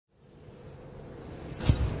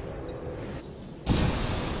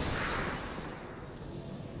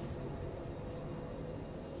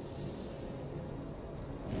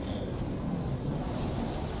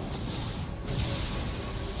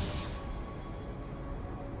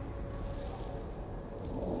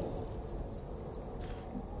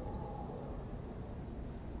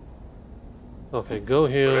Okay, go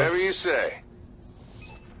here. Whatever you say.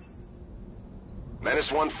 Menace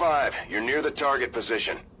 1-5, you're near the target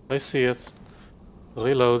position. I see it.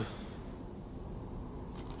 Reload.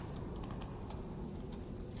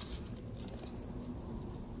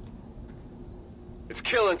 It's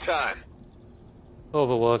killing time.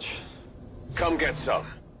 Overwatch. Come get some.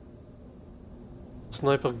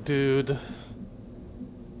 Sniper dude.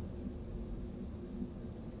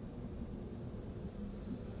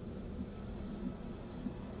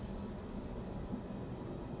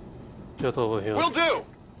 Get over here. Will do!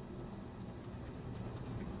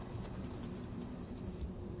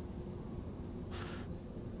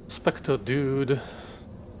 Spectre dude.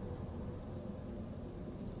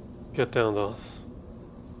 Get down there.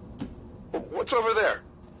 What's over there?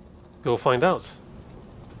 Go find out.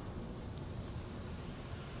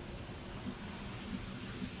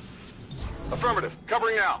 Affirmative.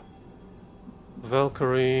 Covering now.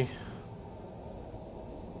 Valkyrie.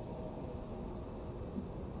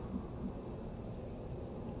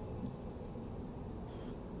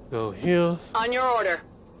 Go here. On your order.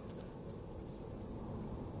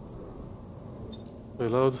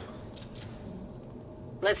 Reload.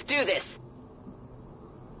 Let's do this.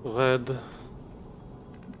 Red.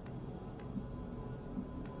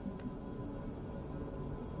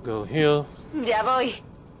 Go here. Ya voy.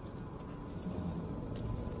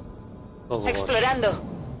 Overwatch. Explorando.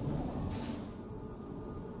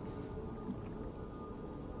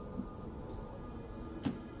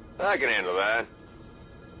 I can handle that.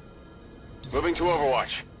 Moving to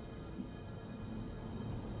Overwatch.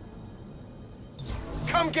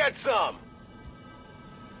 Come get some!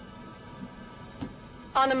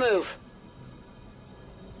 On the move.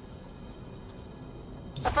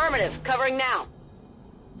 Affirmative. Covering now.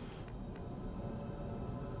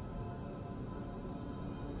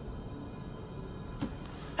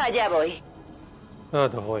 Allá voy. Ah,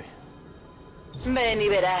 no voy. Ven y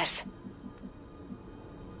verás.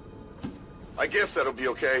 I guess that'll be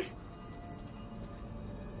okay.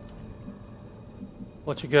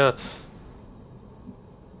 What you got?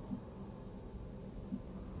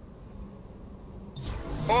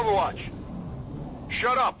 Overwatch!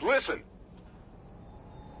 Shut up, listen!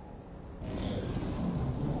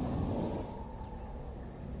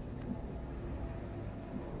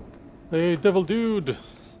 Hey, devil dude!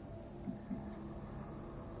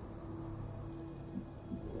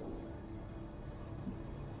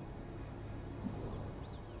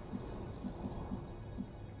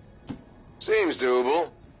 Seems doable.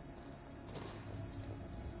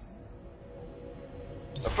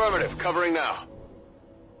 Affirmative, covering now.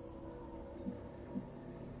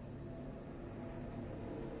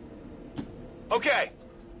 Okay.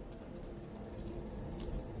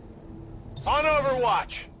 On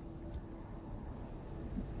Overwatch.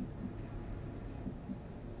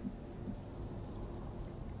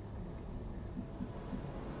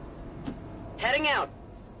 Heading out.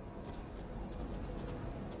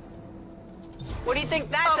 What do you think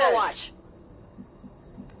that Overwatch does?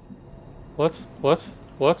 What? What?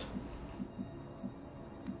 What?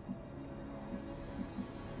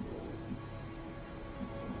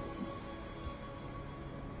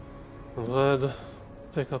 Red,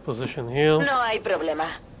 take a position here. No hay problema.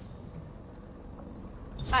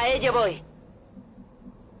 A ello voy.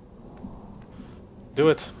 Do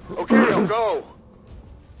it. Okay, I'll go.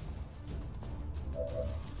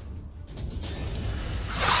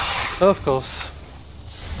 Of course.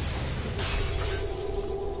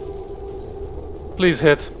 Please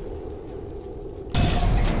hit.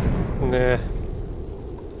 Nah.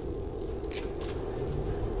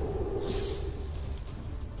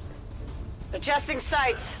 Adjusting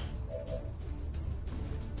sights.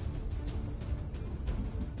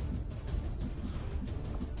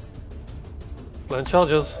 Plan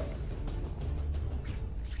charges.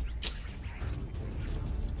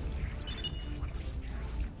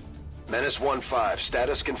 Menace 1-5,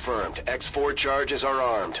 status confirmed. X4 charges are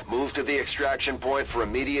armed. Move to the extraction point for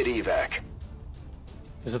immediate evac.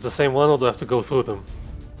 Is it the same one or do I have to go through them?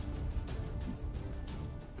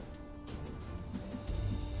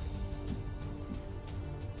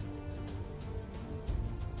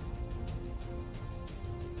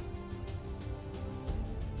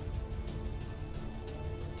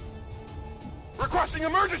 Requesting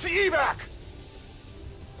emergency evac!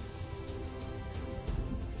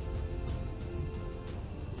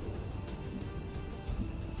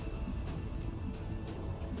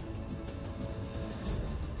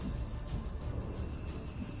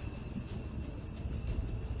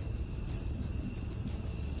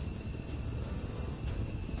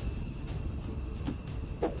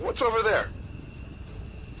 What's over there?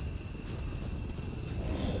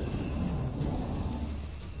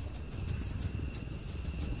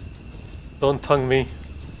 Don't tongue me.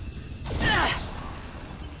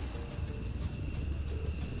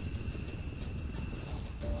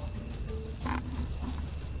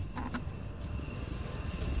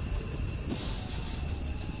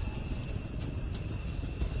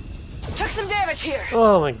 Took some damage here.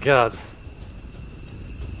 Oh my god.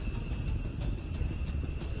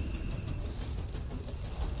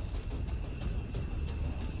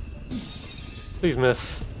 Please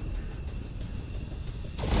miss.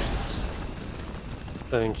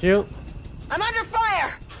 Thank you. I'm under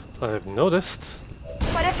fire. I've noticed.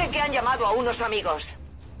 Parece que han llamado a unos amigos.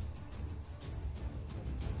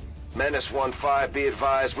 Menace 1-5, be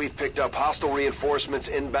advised we've picked up hostile reinforcements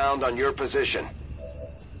inbound on your position.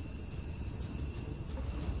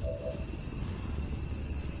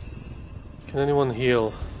 Can anyone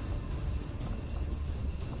heal?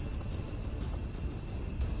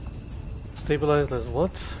 Stabilized as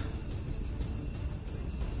what?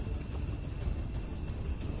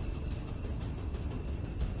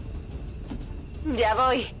 Ya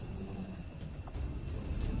voy.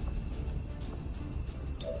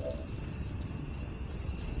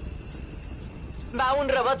 Va un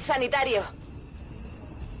robot sanitario.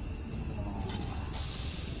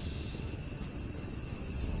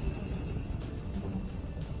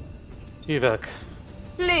 Evac.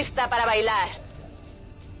 Lista para bailar.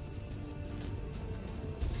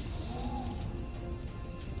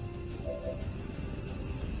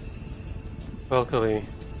 Valkyrie.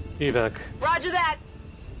 Evac. Roger that.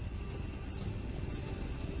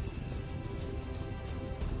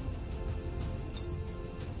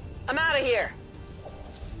 I'm out of here.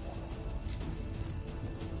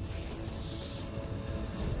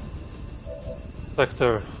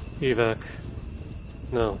 Vector. Evac.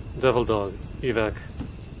 No. Devil Dog. Evac.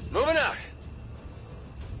 Moving out.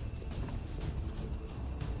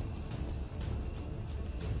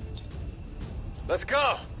 Let's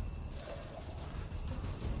go.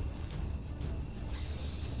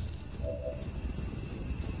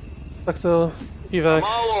 Vector. Evac. I'm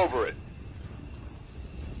all over it.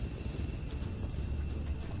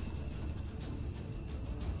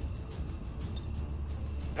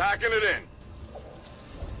 Packing it in.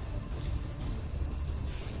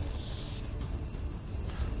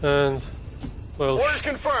 And... well... Orders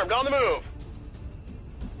confirmed, on the move.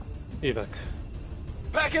 Evac.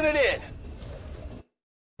 Packing it in.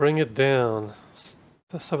 Bring it down.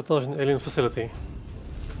 Sabotage an alien facility.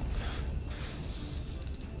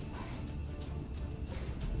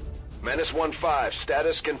 Menace 1-5,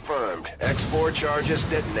 status confirmed. X4 charges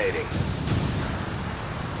detonating.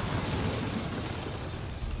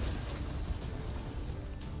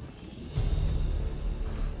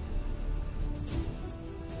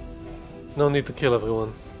 No need to kill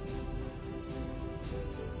everyone.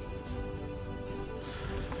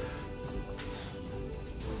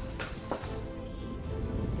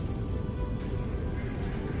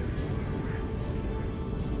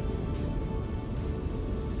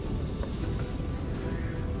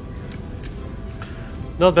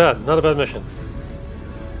 Not bad, not a bad mission.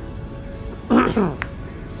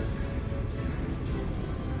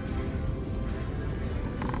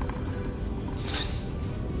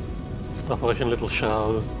 Operation Little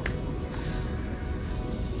Shell.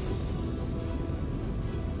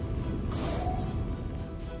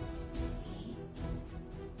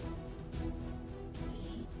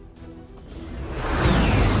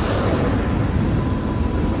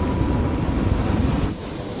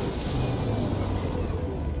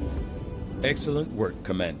 Excellent work,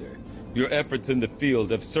 Commander. Your efforts in the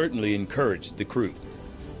field have certainly encouraged the crew.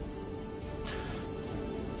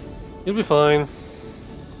 You'll be fine.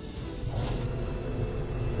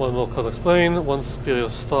 One more cause explain, one superior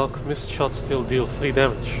stock, missed shot still deal 3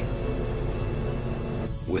 damage.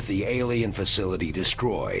 With the alien facility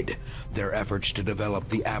destroyed, their efforts to develop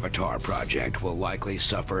the Avatar project will likely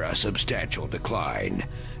suffer a substantial decline,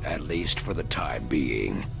 at least for the time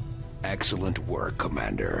being. Excellent work,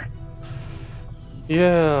 Commander.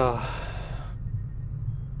 Yeah.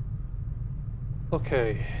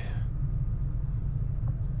 Okay.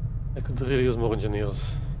 I could really use more engineers.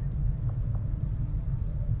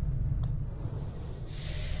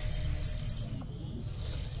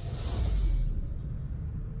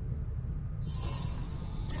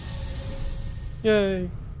 Yay!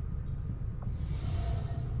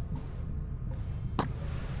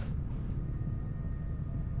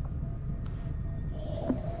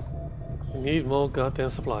 We need more goddamn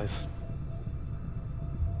supplies.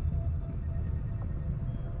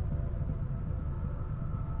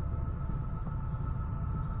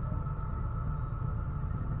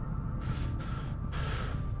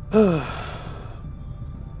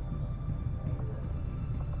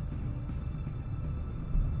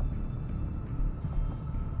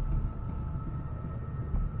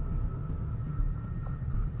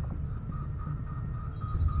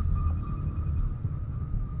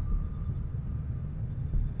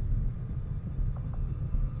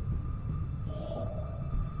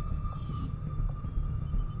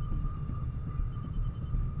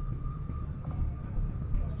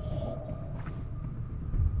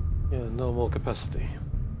 No more capacity.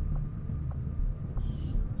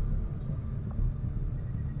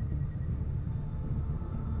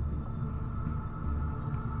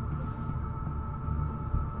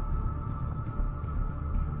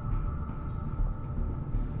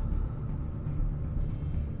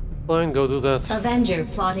 Fine, go do that. Avenger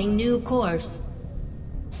plotting new course.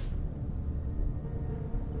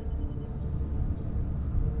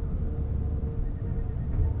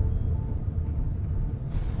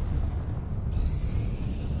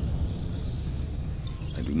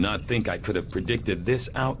 I do not think I could have predicted this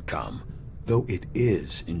outcome, though it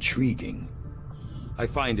is intriguing. I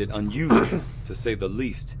find it unusual, to say the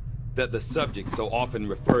least, that the subject so often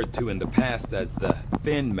referred to in the past as the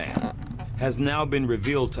Thin Man has now been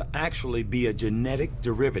revealed to actually be a genetic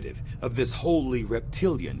derivative of this wholly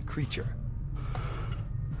reptilian creature.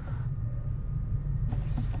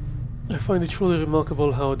 I find it truly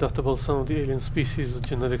remarkable how adaptable some of the alien species'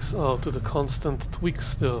 genetics are to the constant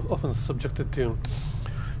tweaks they are often subjected to.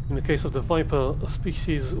 In the case of the Viper, a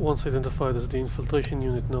species once identified as the infiltration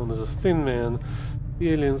unit known as a Thin Man, the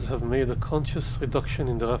aliens have made a conscious reduction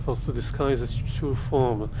in their efforts to disguise its true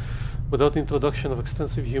form. Without the introduction of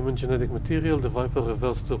extensive human genetic material, the Viper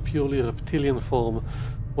reverts to a purely reptilian form,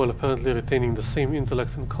 while apparently retaining the same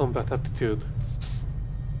intellect and combat aptitude.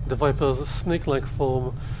 The Viper's snake-like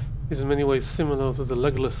form is in many ways similar to the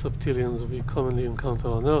legless reptilians we commonly encounter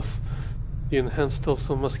on Earth. The enhanced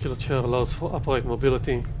torso musculature allows for upright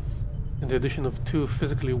mobility, and the addition of two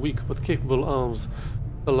physically weak but capable arms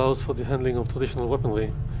allows for the handling of traditional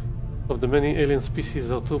weaponry. Of the many alien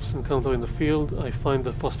species our troops encounter in the field, I find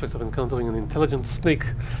the prospect of encountering an intelligent snake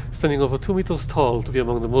standing over 2 meters tall to be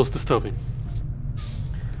among the most disturbing.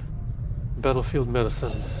 Battlefield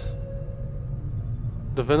medicine.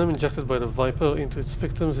 The venom injected by the Viper into its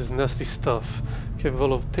victims is nasty stuff,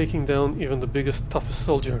 capable of taking down even the biggest, toughest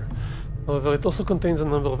soldier. However, it also contains a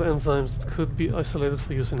number of enzymes that could be isolated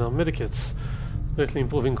for use in our medikits, greatly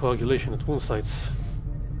improving coagulation at wound sites.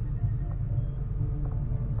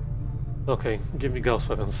 Okay, give me Gauss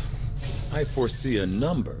weapons. I foresee a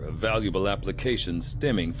number of valuable applications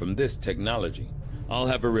stemming from this technology. I'll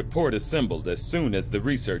have a report assembled as soon as the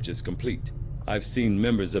research is complete. I've seen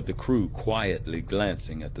members of the crew quietly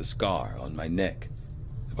glancing at the scar on my neck.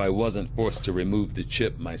 If I wasn't forced to remove the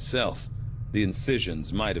chip myself, the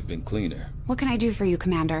incisions might have been cleaner. What can I do for you,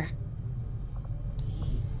 Commander?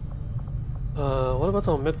 What about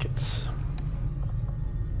our medkits?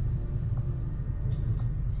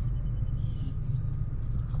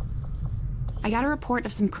 I got a report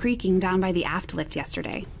of some creaking down by the aft lift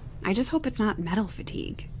yesterday. I just hope it's not metal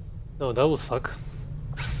fatigue. No, that will suck.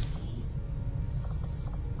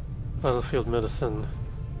 Battlefield medicine.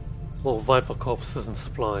 More Viper corpses and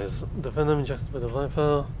supplies. The venom injected by the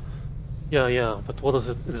Viper. Yeah, but what does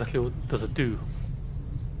it exactly does it do?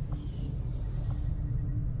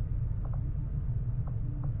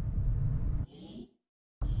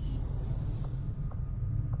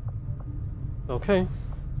 Okay,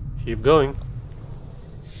 keep going.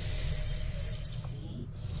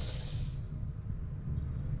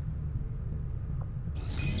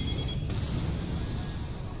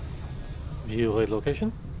 View raid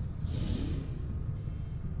location.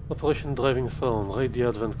 Operation Driving Throne, raid the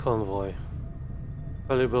Advent Convoy.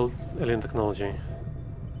 Valuable alien technology.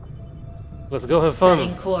 Let's go have fun.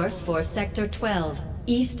 Setting course for Sector 12,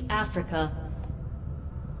 East Africa.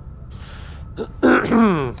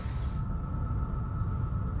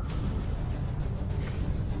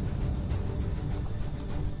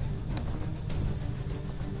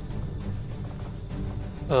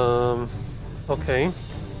 Okay.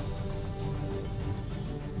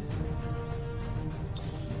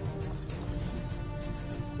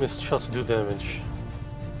 Missed shots do damage.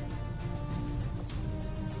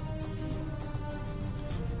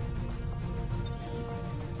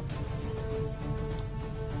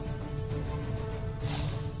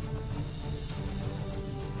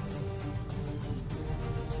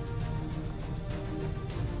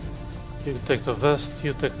 You take the vest,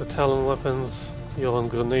 you take the Talon weapons, you're on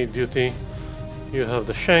grenade duty, you have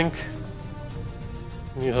the shank,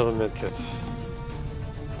 and you have a medkit.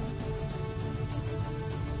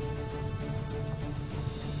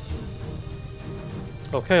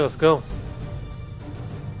 Okay, let's go.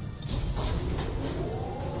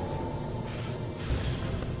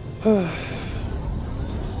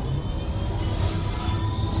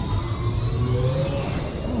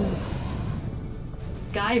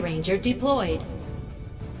 Sky Ranger deployed.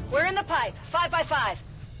 We're in the pipe. 5x5.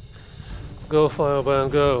 Go,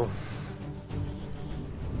 Fireband, go.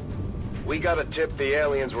 We got a tip the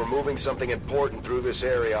aliens were moving something important through this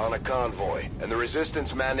area on a convoy, and the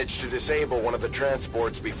Resistance managed to disable one of the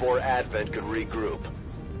transports before Advent could regroup.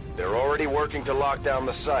 They're already working to lock down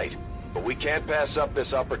the site, but we can't pass up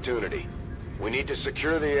this opportunity. We need to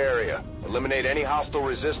secure the area, eliminate any hostile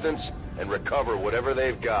resistance, and recover whatever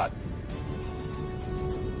they've got.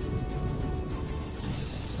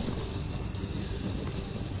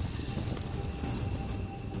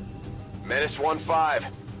 Menace 1-5.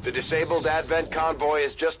 The disabled Advent convoy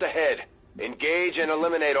is just ahead. Engage and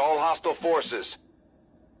eliminate all hostile forces.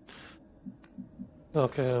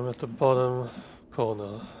 Okay, I'm at the bottom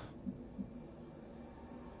corner.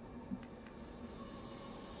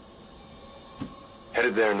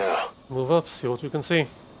 Headed there now. Move up, see what we can see.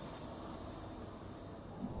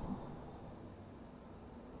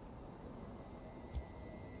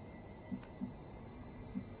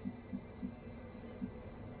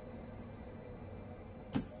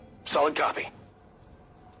 Solid copy.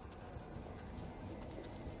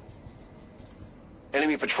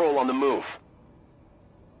 Enemy patrol on the move.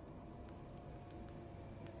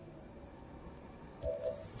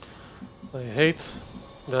 I hate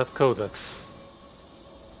that codex.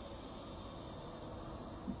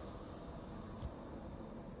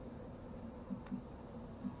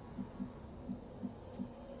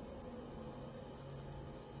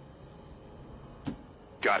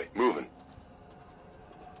 Got it. Moving.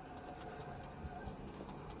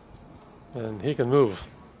 And he can move.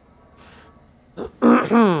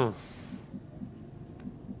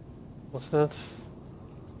 What's that?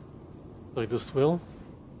 Reduced will?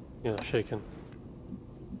 Yeah, shaken.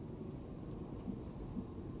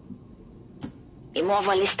 Mi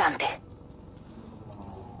muovo all'istante.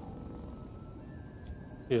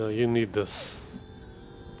 Yeah, you need this.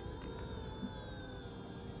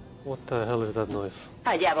 What the hell is that noise?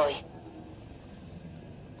 Allá voy.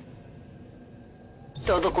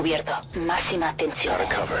 Todo cubierto. Máxima atención. Got it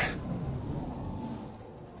covered.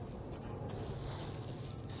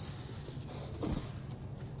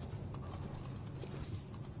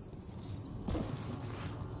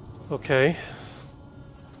 Okay.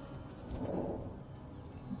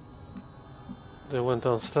 They went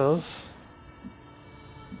downstairs.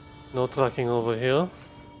 No tracking over here.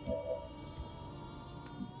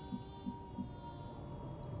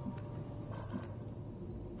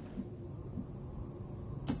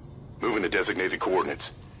 Moving to designated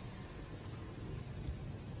coordinates.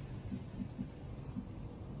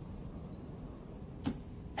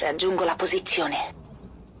 Raggiungo la posizione.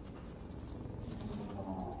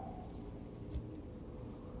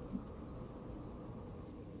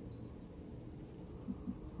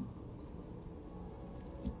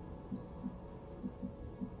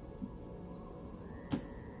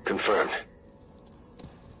 Confirmed.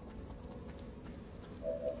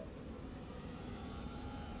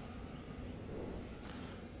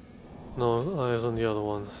 No eyes on the other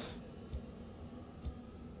one.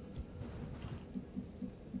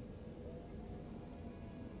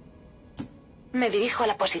 Me dirijo a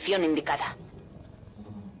la posición indicada.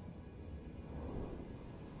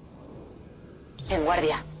 En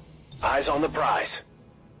guardia. Eyes on the prize.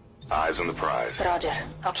 Eyes on the prize. Roger.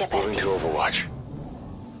 Occhi Moving aperti. to Overwatch.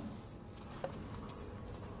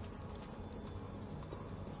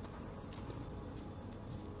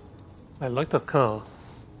 I like that car.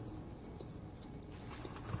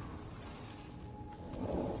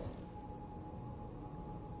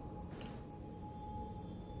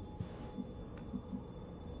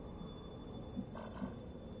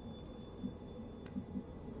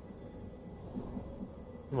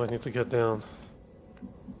 Might need to get down.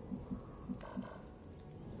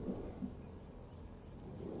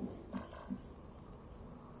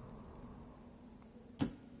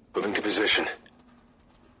 Moving to position.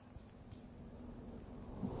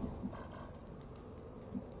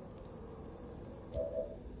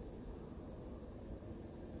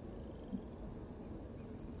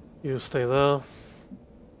 You stay there.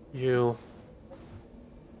 You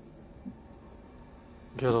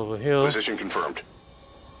get over here. Position confirmed.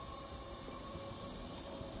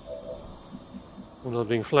 I'm not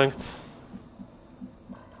being flanked.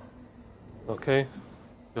 Okay.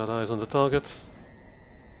 Got eyes on the target.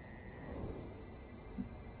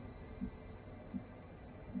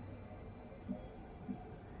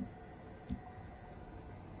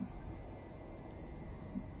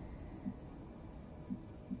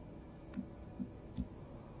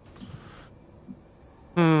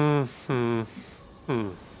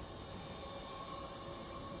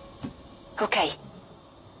 Ok.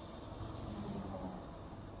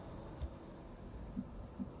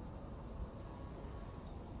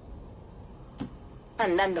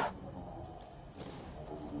 Andando.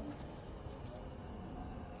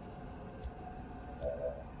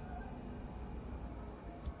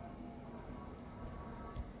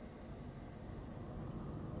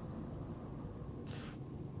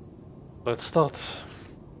 Let's start.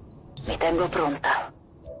 Me tengo pronta.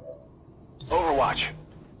 Overwatch.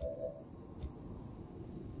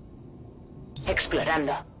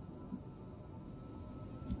 Explorando.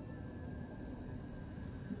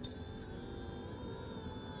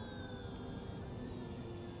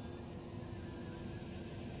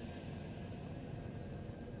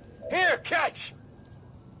 Here, catch!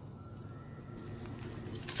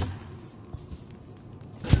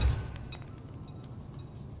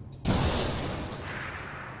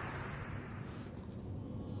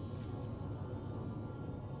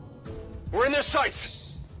 We're in their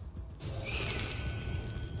sights!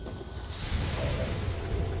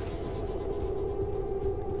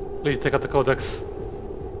 Please take out the codex.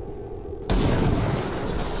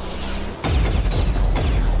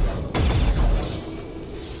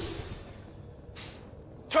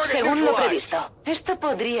 Target Según lo neutralized! previsto, esto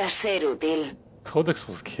podría ser útil. Codex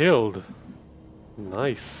was killed.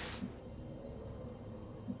 Nice.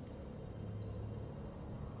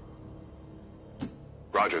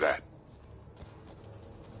 Roger that.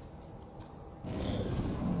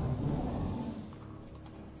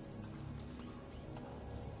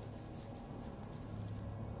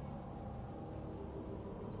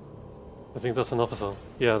 I think that's an officer.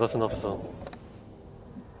 Yeah, that's an officer.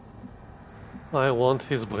 I want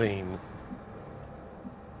his brain.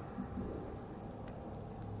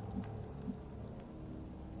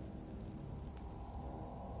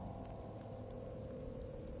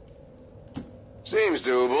 Seems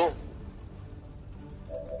doable.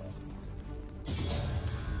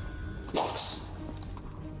 Box.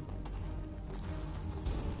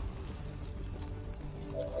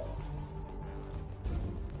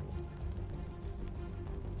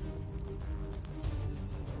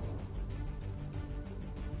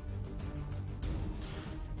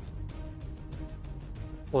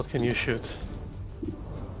 What can you shoot?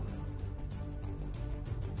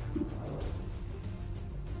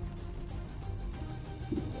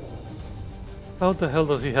 How the hell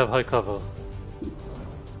does he have high cover?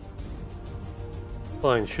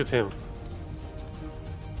 Fine, shoot him.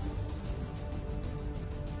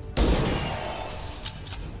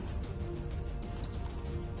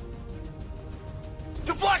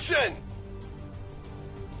 Deflection!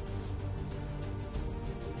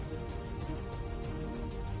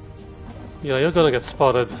 Yeah, you're gonna get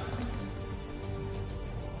spotted. So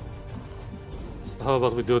how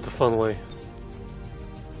about we do it the fun way?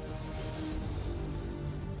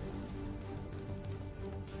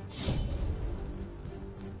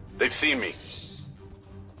 They've seen me.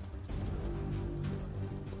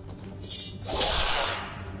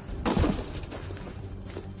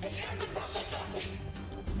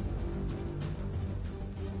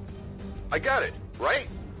 I got it, right?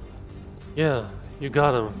 Yeah, you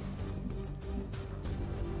got him.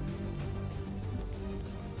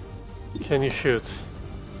 Can you shoot?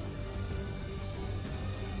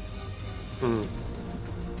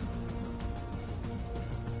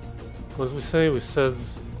 What did we say? We said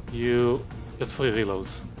you get 3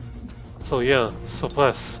 reloads. So yeah,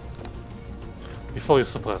 suppress. Before you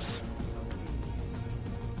suppress.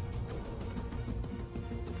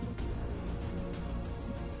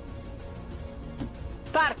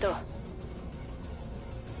 Parto.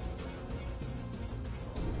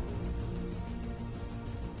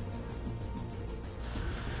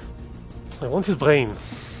 I want his brain.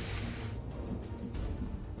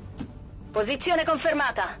 Posizione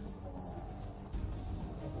confermata.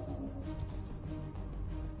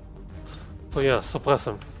 So yeah, suppress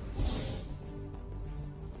him.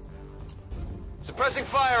 Suppressing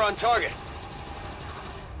fire on target.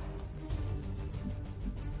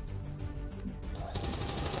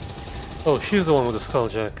 Oh, she's the one with the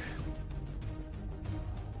skulljack.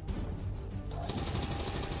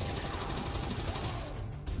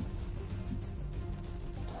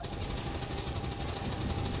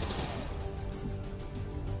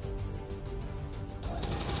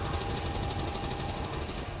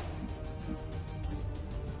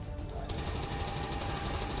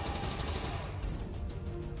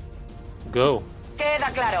 Go. Queda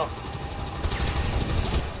claro.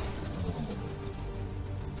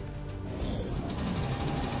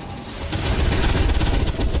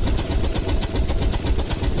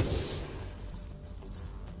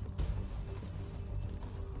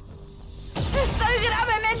 Estoy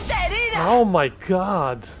gravemente herida. Oh my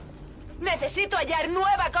god. Necesito hallar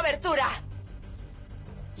nueva cobertura.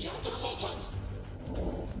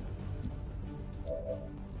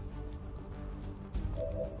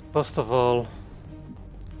 First of all,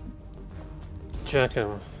 jack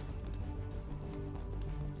him.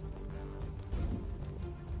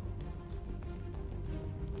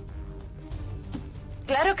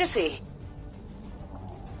 Claro que sí.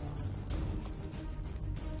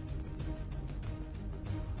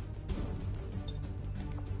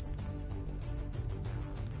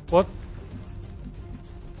 What?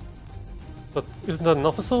 But isn't that an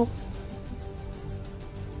officer?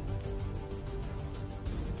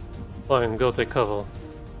 Fine, go take cover.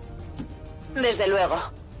 Desde luego.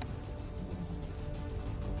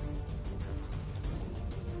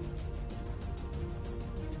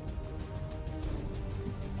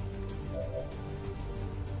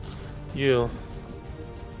 You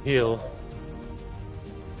heal.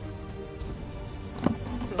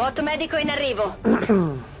 Bot medico in arrivo.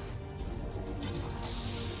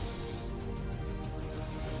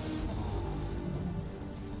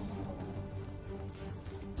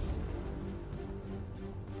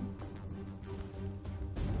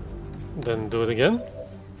 Then do it again.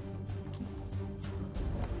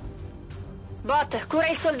 Bot, cura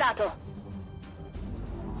il soldato.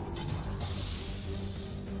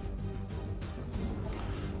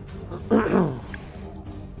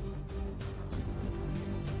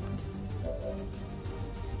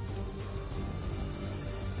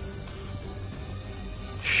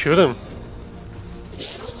 Shoot him.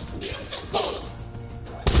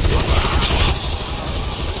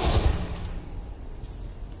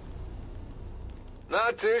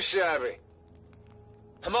 Not too shabby.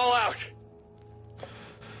 I'm all out.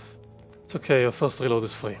 It's okay, your first reload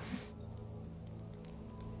is free.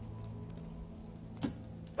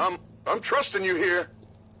 I'm trusting you here.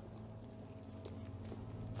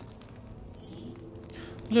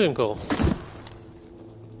 Let him go.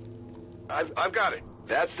 I've got it.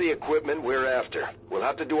 That's the equipment we're after. We'll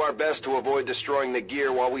have to do our best to avoid destroying the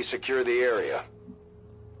gear while we secure the area.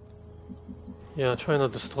 Yeah, try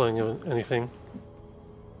not destroying anything.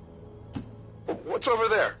 What's over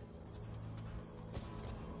there?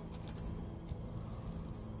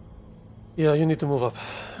 Yeah, you need to move up.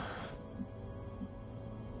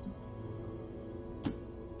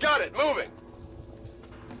 Got it, moving!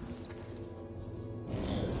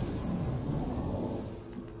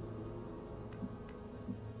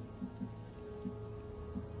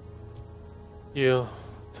 You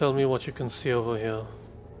tell me what you can see over here.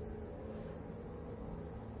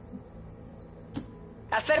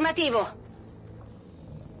 Affermativo.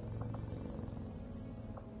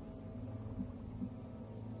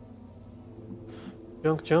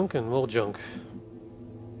 Junk, junk, and more junk.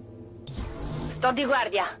 Sto di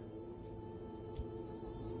guardia.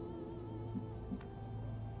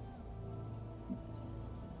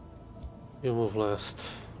 You move last.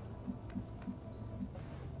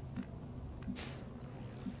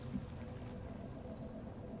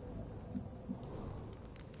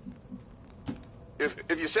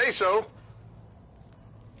 If you say so.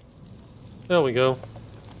 There we go.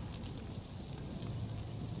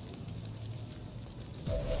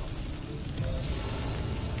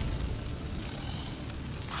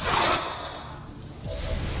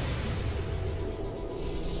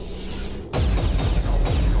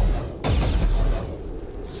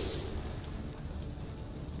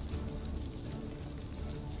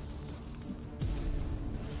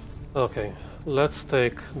 Okay, let's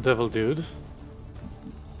take Devil Dude.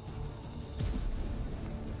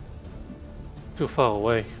 Too far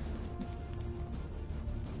away.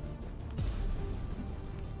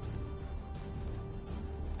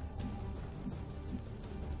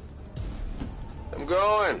 I'm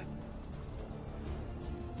going.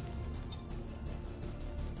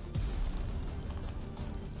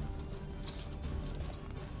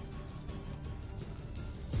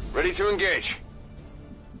 Ready to engage.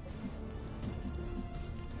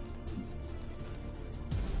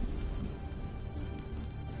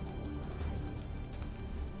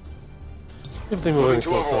 If they move any Moving to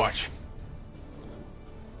closer. Overwatch.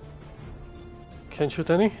 Can't shoot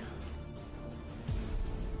any?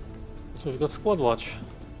 So we've got Squad Watch.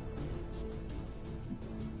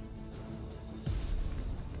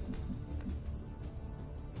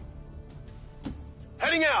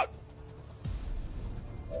 Heading out.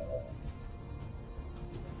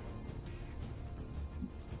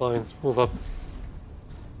 Fine, move up.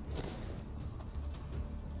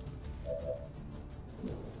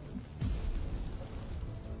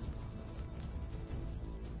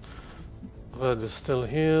 Red is still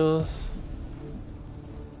here.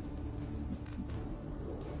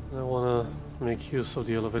 I wanna make use of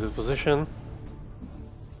the elevated position.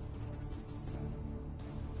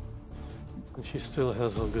 And she still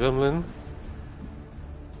has her gremlin.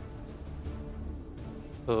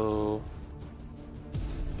 So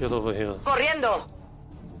get over here. Corriendo.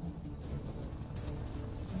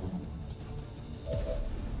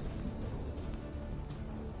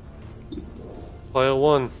 Fire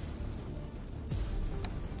one.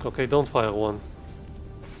 Okay, don't fire one.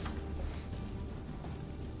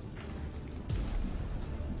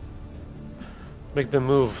 Make them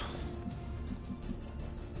move.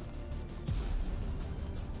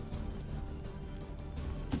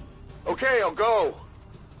 Okay, I'll go.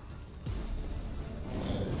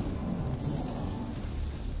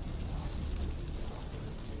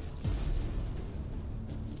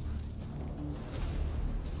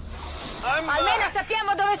 Almeno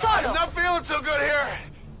sappiamo dove sono! I'm not feeling so good here.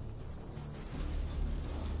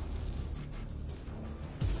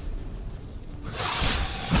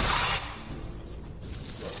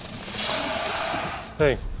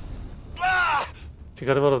 Hey. She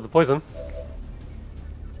got him out of the poison.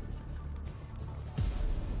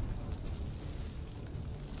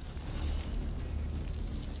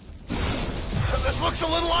 This looks a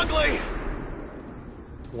little ugly.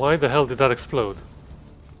 Why the hell did that explode?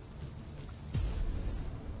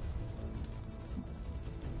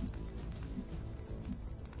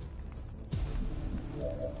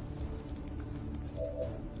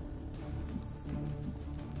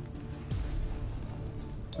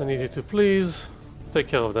 I need you to please take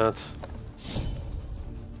care of that.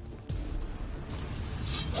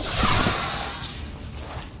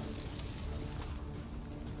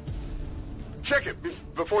 Check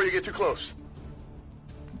it before you get too close.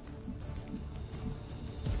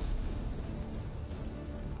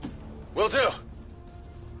 Will do.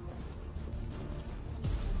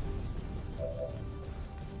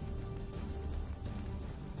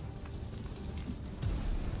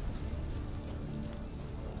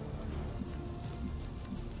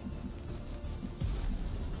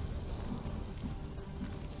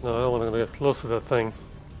 No, I don't want to get close to that thing.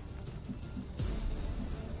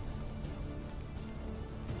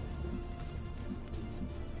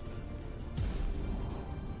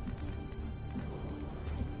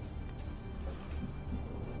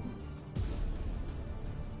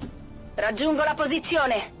 Raggiungo la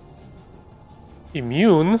posizione.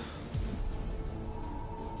 Immune?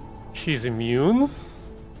 She's immune?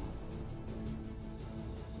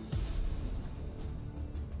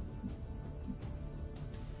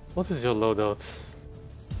 What is your loadout?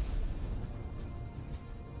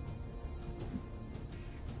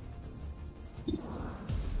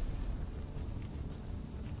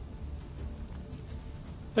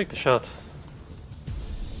 Take the shot.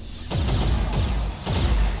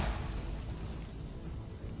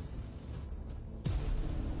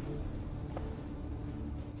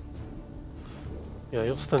 Yeah,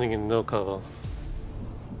 you're standing in no cover.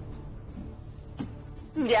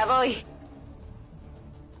 Via voi.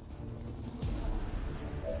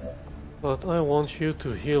 But I want you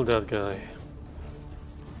to heal that guy.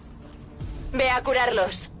 Ve a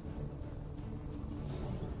curarlos.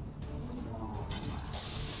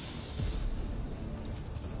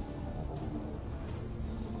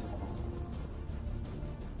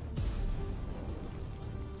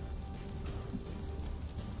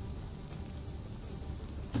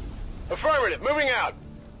 Affirmative, moving out.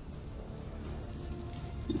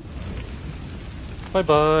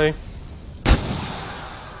 Bye-bye.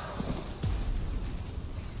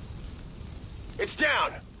 It's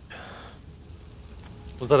down.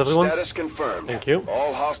 Was that everyone? Status confirmed. Thank you.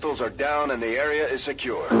 All hostiles are down and the area is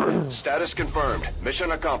secure. Status confirmed.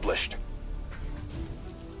 Mission accomplished.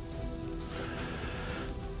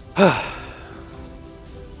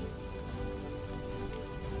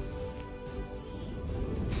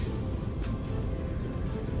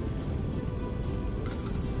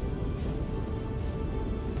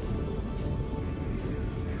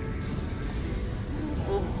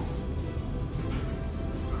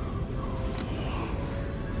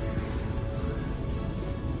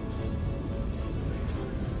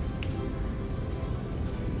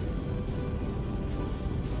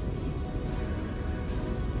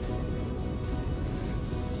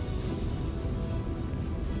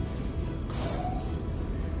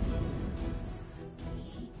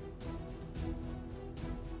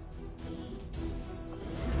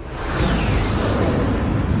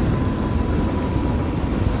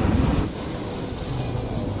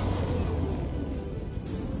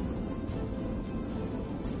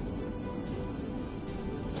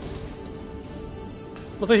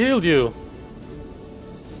 But I healed you.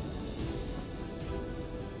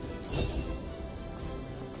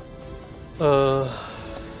 I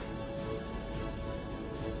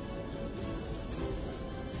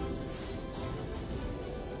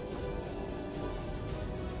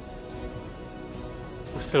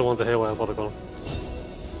still want the haywire protocol.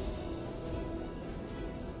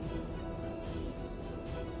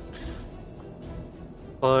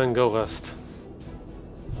 Fine, go rest.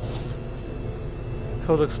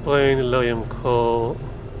 Codex Brain, Illyrium Core,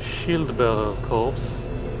 Shield Bearer Corpse.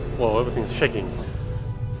 Wow, everything's shaking.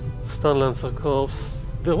 Stun Lancer Corpse.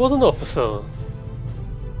 There was an officer.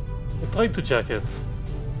 I tried to jack it.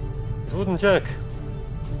 It wouldn't jack.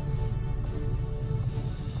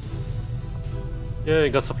 Yeah,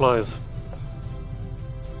 got supplies.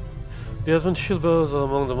 The advanced shield bearers are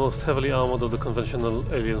among the most heavily armored of the conventional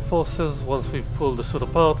alien forces. Once we pull the suit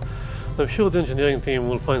apart, I'm sure the engineering team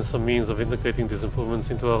will find some means of integrating these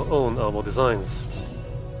improvements into our own armor designs.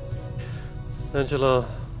 Angela,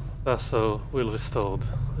 Basso will restored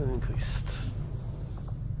and increased.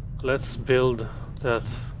 Let's build that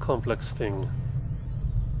complex thing.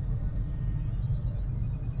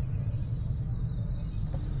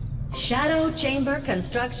 Shadow chamber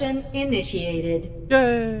construction initiated.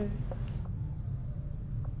 Yay!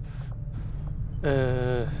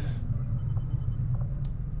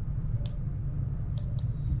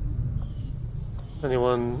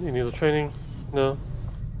 Anyone in need of training? No?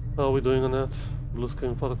 How are we doing on that? Blue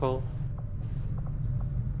screen protocol?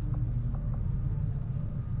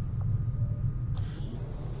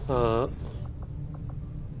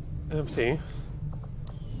 Empty.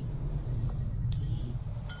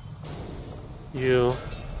 You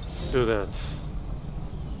do that.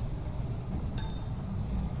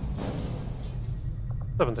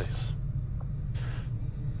 Seven days.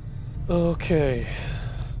 Okay.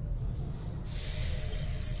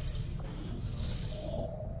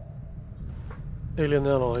 Alien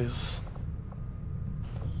alloys.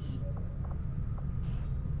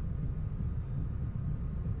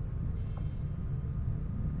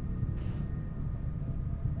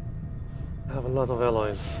 I have a lot of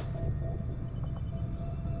alloys.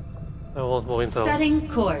 I want more intel. Setting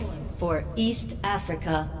course for East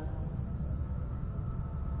Africa.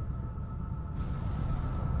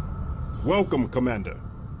 Welcome, Commander.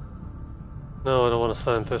 No, I don't want a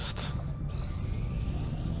scientist.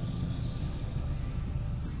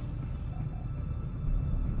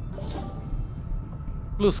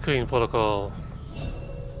 Blue screen protocol.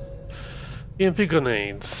 EMP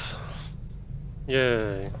grenades.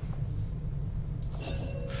 Yay.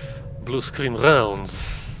 Blue screen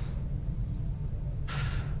rounds.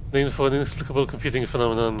 Named for an inexplicable computing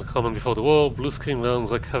phenomenon common before the war, blue screen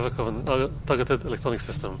rounds wreak havoc of a targeted electronic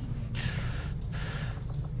system.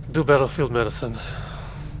 Do battlefield medicine.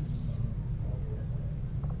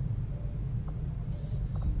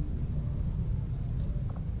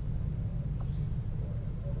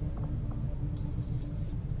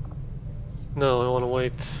 No, I want to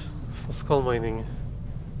wait for skull mining.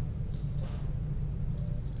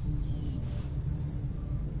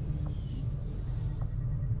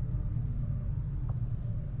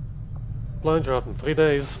 Blind drop in 3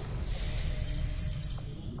 days.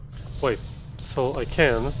 Wait, so I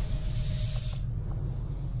can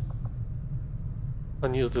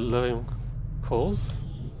unuse the Illyrium cores?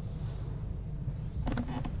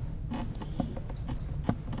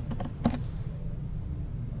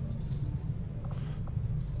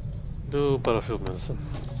 Do battlefield medicine.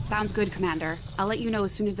 Sounds good, Commander. I'll let you know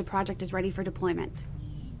as soon as the project is ready for deployment.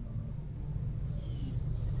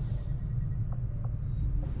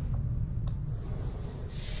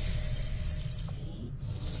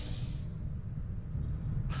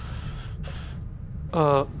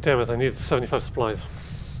 Damn it, I need 75 supplies.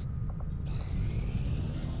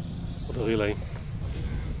 For the relay.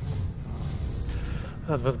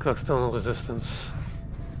 Advent cracks down on resistance.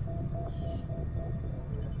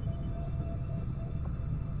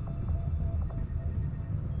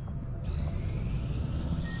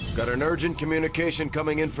 Got an urgent communication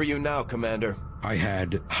coming in for you now, Commander. I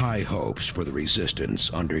had high hopes for the Resistance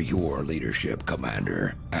under your leadership,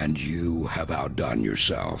 Commander, and you have outdone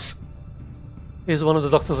yourself. He's one of the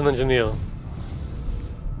doctors and engineer.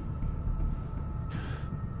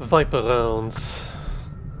 Viper rounds.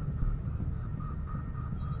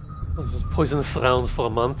 This is poisonous rounds for a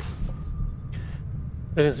month.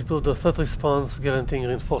 Aliens improve the threat response, guaranteeing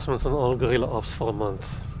reinforcements on all guerrilla ops for a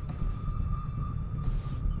month.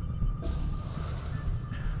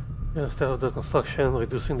 Instead of the construction,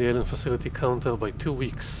 reducing the alien facility counter by 2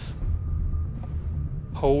 weeks.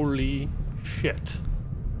 Holy shit.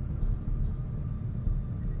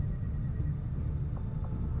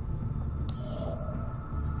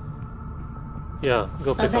 Yeah,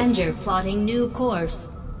 go pick Avenger plotting new course.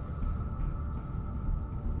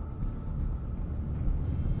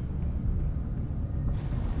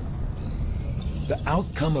 The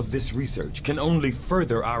outcome of this research can only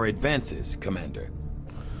further our advances, Commander.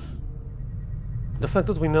 The fact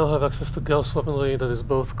that we now have access to Gauss weaponry that is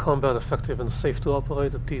both combat effective and safe to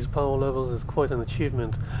operate at these power levels is quite an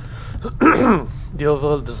achievement. The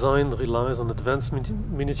overall design relies on advanced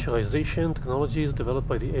miniaturization technologies developed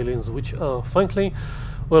by the aliens, which are, frankly,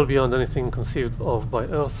 well beyond anything conceived of by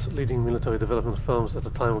Earth's leading military development firms at the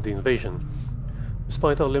time of the invasion.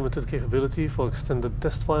 Despite our limited capability for extended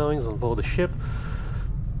test firings on board the ship,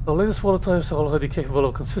 our latest prototypes are already capable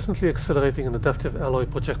of consistently accelerating an adaptive alloy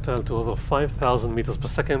projectile to over 5,000 meters per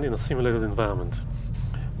second in a simulated environment.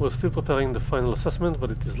 We're still preparing the final assessment, but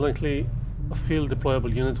it is likely a field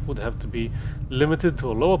deployable unit would have to be limited to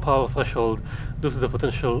a lower power threshold due to the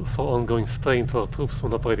potential for ongoing strain to our troops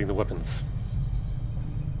when operating the weapons.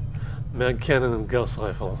 Mag cannon and Gauss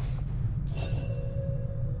rifle.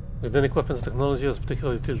 Magnetic weapons technology has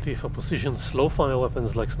particular utility for precision, slow-fire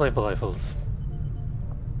weapons like sniper rifles.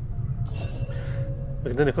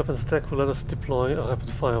 Magnetic weapons tech will let us deploy a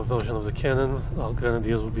rapid-fire version of the cannon. Our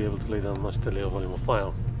grenadiers will be able to lay down much deadlier volume of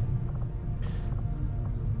fire.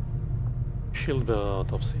 Shield bearer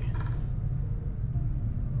autopsy.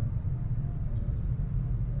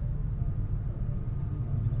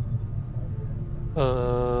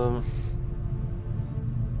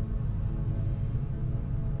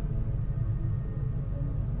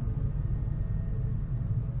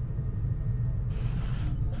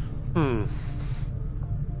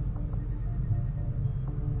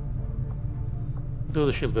 Do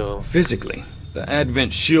the shield bearer. Physically, the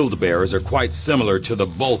Advent shield bearers are quite similar to the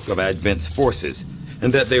bulk of Advent's forces,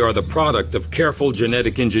 in that they are the product of careful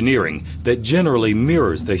genetic engineering that generally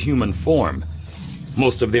mirrors the human form.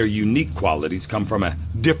 Most of their unique qualities come from a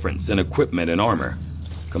difference in equipment and armor.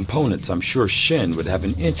 Components I'm sure Shen would have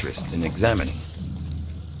an interest in examining.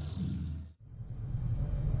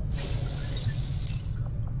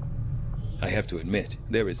 I have to admit,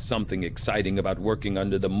 there is something exciting about working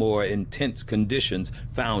under the more intense conditions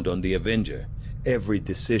found on the Avenger. Every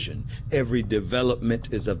decision, every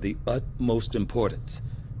development is of the utmost importance.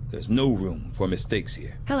 There's no room for mistakes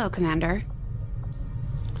here. Hello, Commander.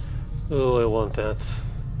 Oh, I want that.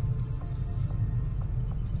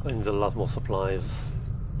 I need a lot more supplies.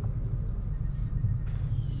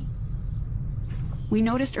 We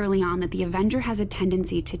noticed early on that the Avenger has a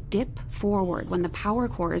tendency to dip forward when the power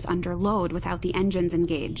core is under load without the engines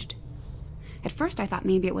engaged. At first I thought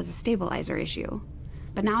maybe it was a stabilizer issue,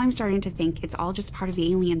 but now I'm starting to think it's all just part of the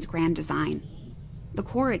alien's grand design. The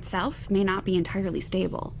core itself may not be entirely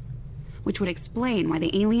stable, which would explain why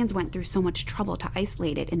the aliens went through so much trouble to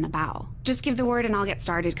isolate it in the bow. Just give the word and I'll get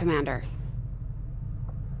started, Commander.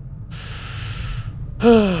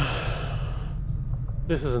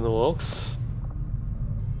 This is in the works.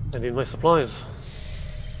 I need my supplies.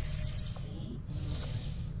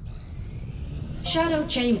 Shadow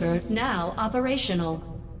chamber now operational.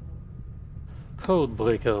 Code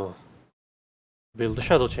breaker. Build the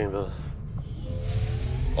shadow chamber.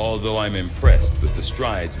 Although I'm impressed with the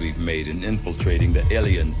strides we've made in infiltrating the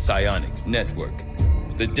alien psionic network,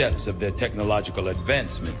 the depths of their technological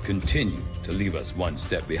advancement continue to leave us one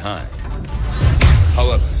step behind.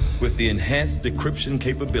 However, with the enhanced decryption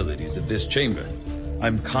capabilities of this chamber,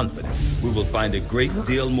 I'm confident we will find a great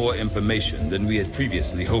deal more information than we had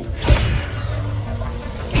previously hoped.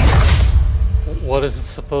 What is it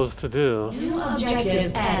supposed to do? New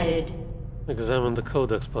objective added. Examine the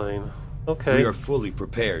codex plane. Okay. We are fully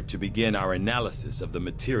prepared to begin our analysis of the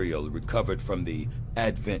material recovered from the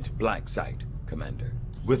Advent Black Site, Commander.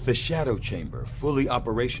 With the Shadow Chamber fully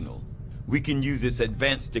operational, we can use its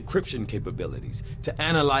advanced decryption capabilities to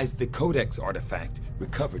analyze the codex artifact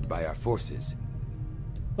recovered by our forces.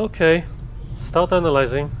 Okay. Start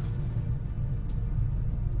analyzing.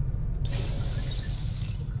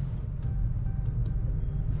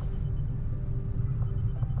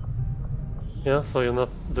 Yeah, so you're not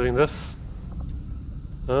doing this?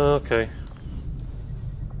 Okay.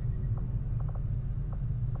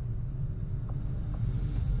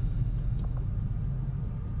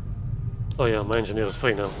 Oh yeah, my engineer is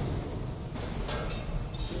free now.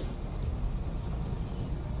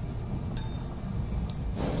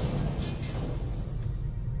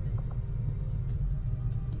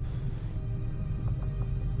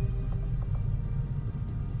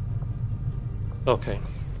 Okay.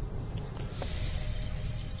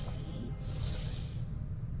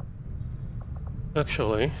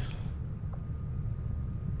 Actually,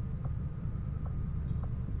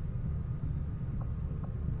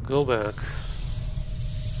 go back.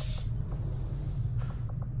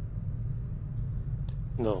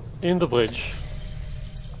 No, in the bridge.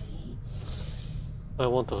 I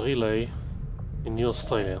want a relay in New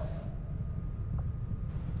Australia.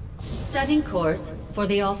 Setting course for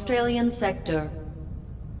the Australian sector.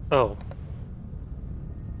 Oh.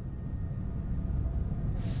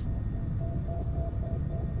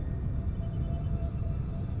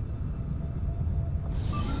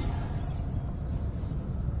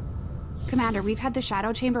 Commander, we've had the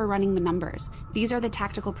Shadow Chamber running the numbers. These are the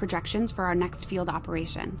tactical projections for our next field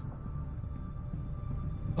operation.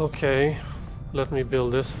 Okay, let me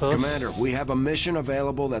build this first. Commander, we have a mission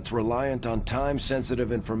available that's reliant on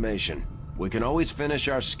time-sensitive information. We can always finish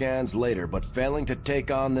our scans later, but failing to take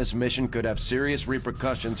on this mission could have serious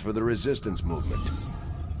repercussions for the Resistance movement.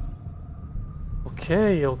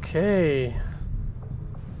 Okay, okay.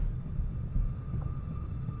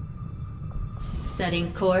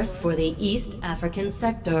 Setting course for the East African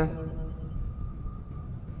sector.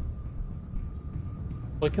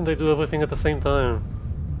 Why can't they do everything at the same time?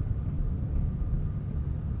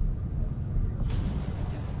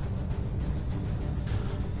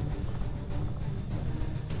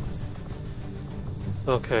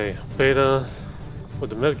 Okay, Beta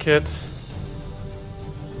with the medkit.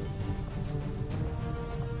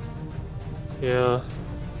 Yeah.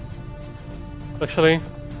 Actually,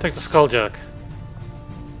 take the Skulljack.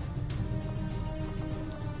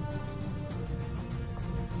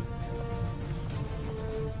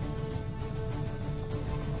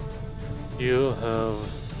 You have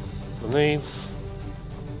grenades.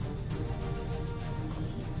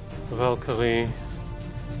 Valkyrie.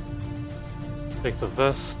 Take the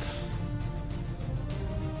vest.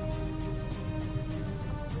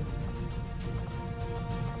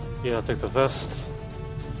 Yeah, take the vest.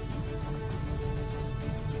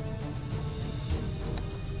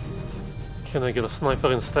 Can I get a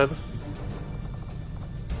sniper instead?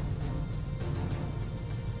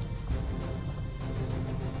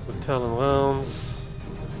 With Talon rounds.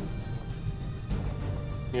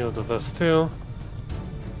 You have the vest too.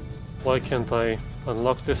 Why can't I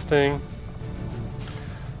unlock this thing?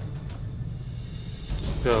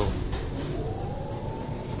 Go.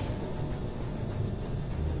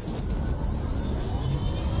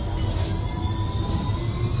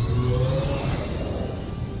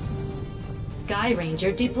 Sky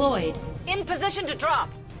Ranger deployed. In position to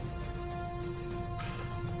drop.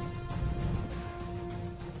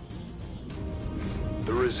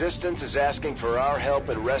 The Resistance is asking for our help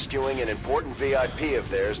in rescuing an important VIP of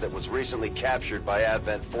theirs that was recently captured by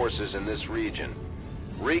Advent forces in this region.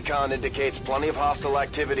 Recon indicates plenty of hostile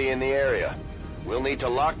activity in the area. We'll need to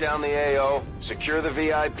lock down the AO, secure the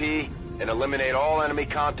VIP, and eliminate all enemy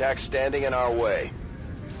contacts standing in our way.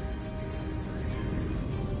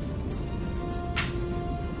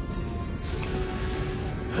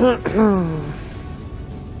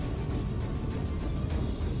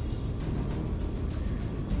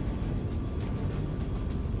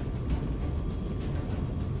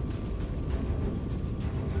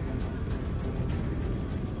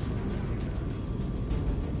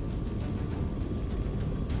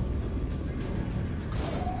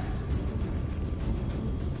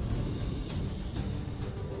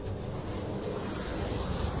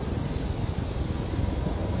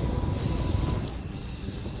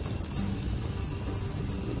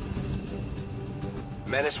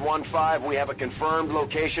 Menace 1-5, we have a confirmed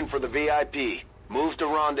location for the VIP. Move to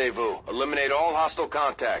rendezvous. Eliminate all hostile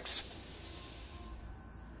contacts.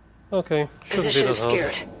 Okay, shouldn't be Position that hard.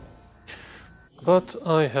 obscured. But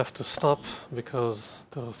I have to stop because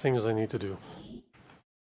there are things I need to do.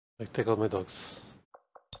 Like take out my dogs.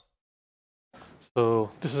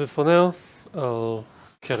 So this is it for now. I'll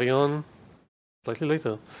carry on slightly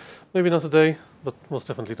later. Maybe not today, but most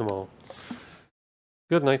definitely tomorrow.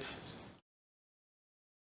 Good night.